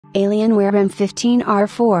Alienware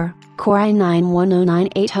M15R4, Core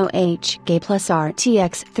i9-10980H K plus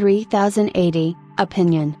RTX 3080,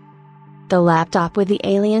 Opinion. The laptop with the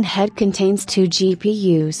Alien head contains 2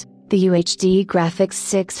 GPUs, the UHD Graphics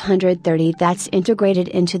 630 that's integrated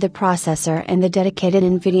into the processor and the dedicated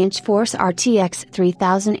NVIDIA GeForce RTX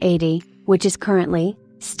 3080, which is currently,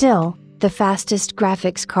 still, the fastest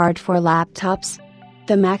graphics card for laptops.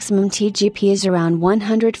 The maximum TGP is around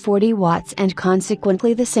 140 watts and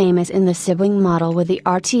consequently the same as in the sibling model with the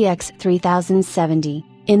RTX 3070.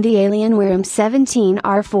 In the Alienware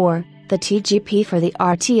M17R4, the TGP for the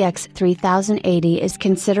RTX 3080 is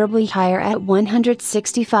considerably higher at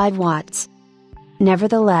 165 watts.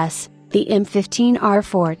 Nevertheless, the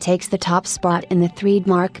M15R4 takes the top spot in the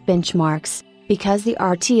trademark benchmarks, because the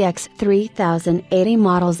RTX 3080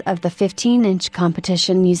 models of the 15-inch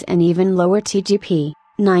competition use an even lower TGP,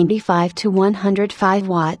 95 to 105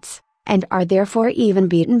 watts, and are therefore even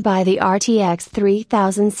beaten by the RTX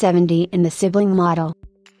 3070 in the sibling model.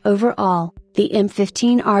 Overall, the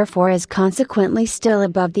M15R4 is consequently still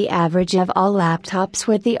above the average of all laptops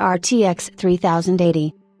with the RTX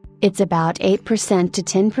 3080. It's about 8% to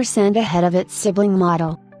 10% ahead of its sibling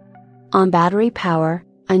model. On battery power,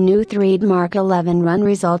 a new trademark 11 run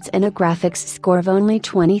results in a graphics score of only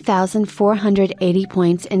 20,480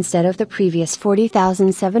 points instead of the previous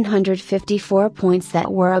 40,754 points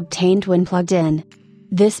that were obtained when plugged in.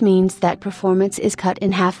 This means that performance is cut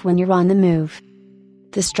in half when you're on the move.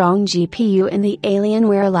 The strong GPU in the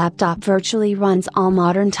Alienware laptop virtually runs all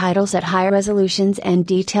modern titles at high resolutions and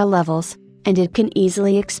detail levels, and it can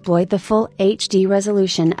easily exploit the full HD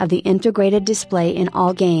resolution of the integrated display in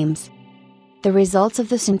all games. The results of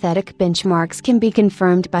the synthetic benchmarks can be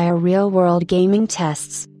confirmed by real-world gaming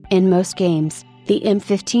tests. In most games, the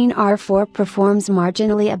M15R4 performs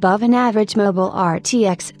marginally above an average mobile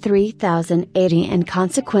RTX 3080 and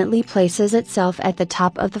consequently places itself at the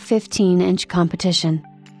top of the 15-inch competition.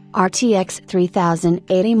 RTX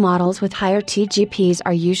 3080 models with higher TGPs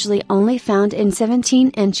are usually only found in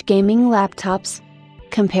 17-inch gaming laptops.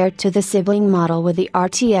 Compared to the sibling model with the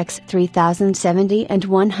RTX 3070 and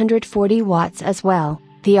 140 watts as well,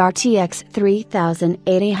 the RTX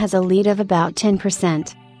 3080 has a lead of about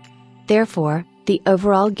 10%. Therefore, the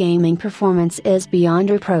overall gaming performance is beyond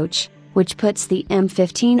reproach, which puts the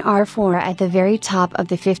M15R4 at the very top of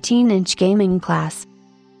the 15-inch gaming class.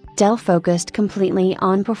 Dell focused completely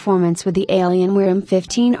on performance with the Alienware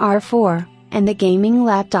M15R4, and the gaming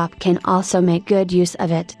laptop can also make good use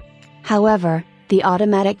of it. However, the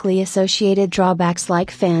automatically associated drawbacks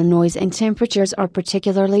like fan noise and temperatures are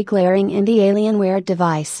particularly glaring in the Alienware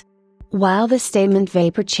device. While the statement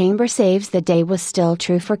vapor chamber saves the day was still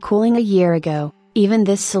true for cooling a year ago, even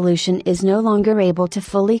this solution is no longer able to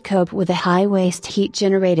fully cope with the high waste heat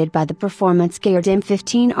generated by the performance-geared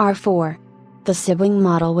M15R4. The sibling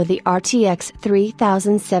model with the RTX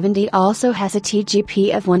 3070 also has a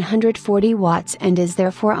TGP of 140 watts and is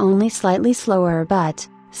therefore only slightly slower but,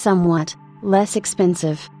 somewhat, less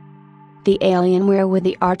expensive. The Alienware with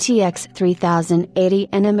the RTX 3080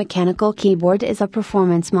 and a mechanical keyboard is a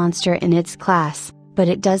performance monster in its class, but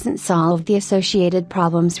it doesn't solve the associated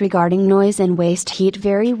problems regarding noise and waste heat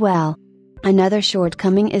very well. Another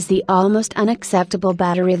shortcoming is the almost unacceptable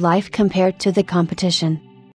battery life compared to the competition.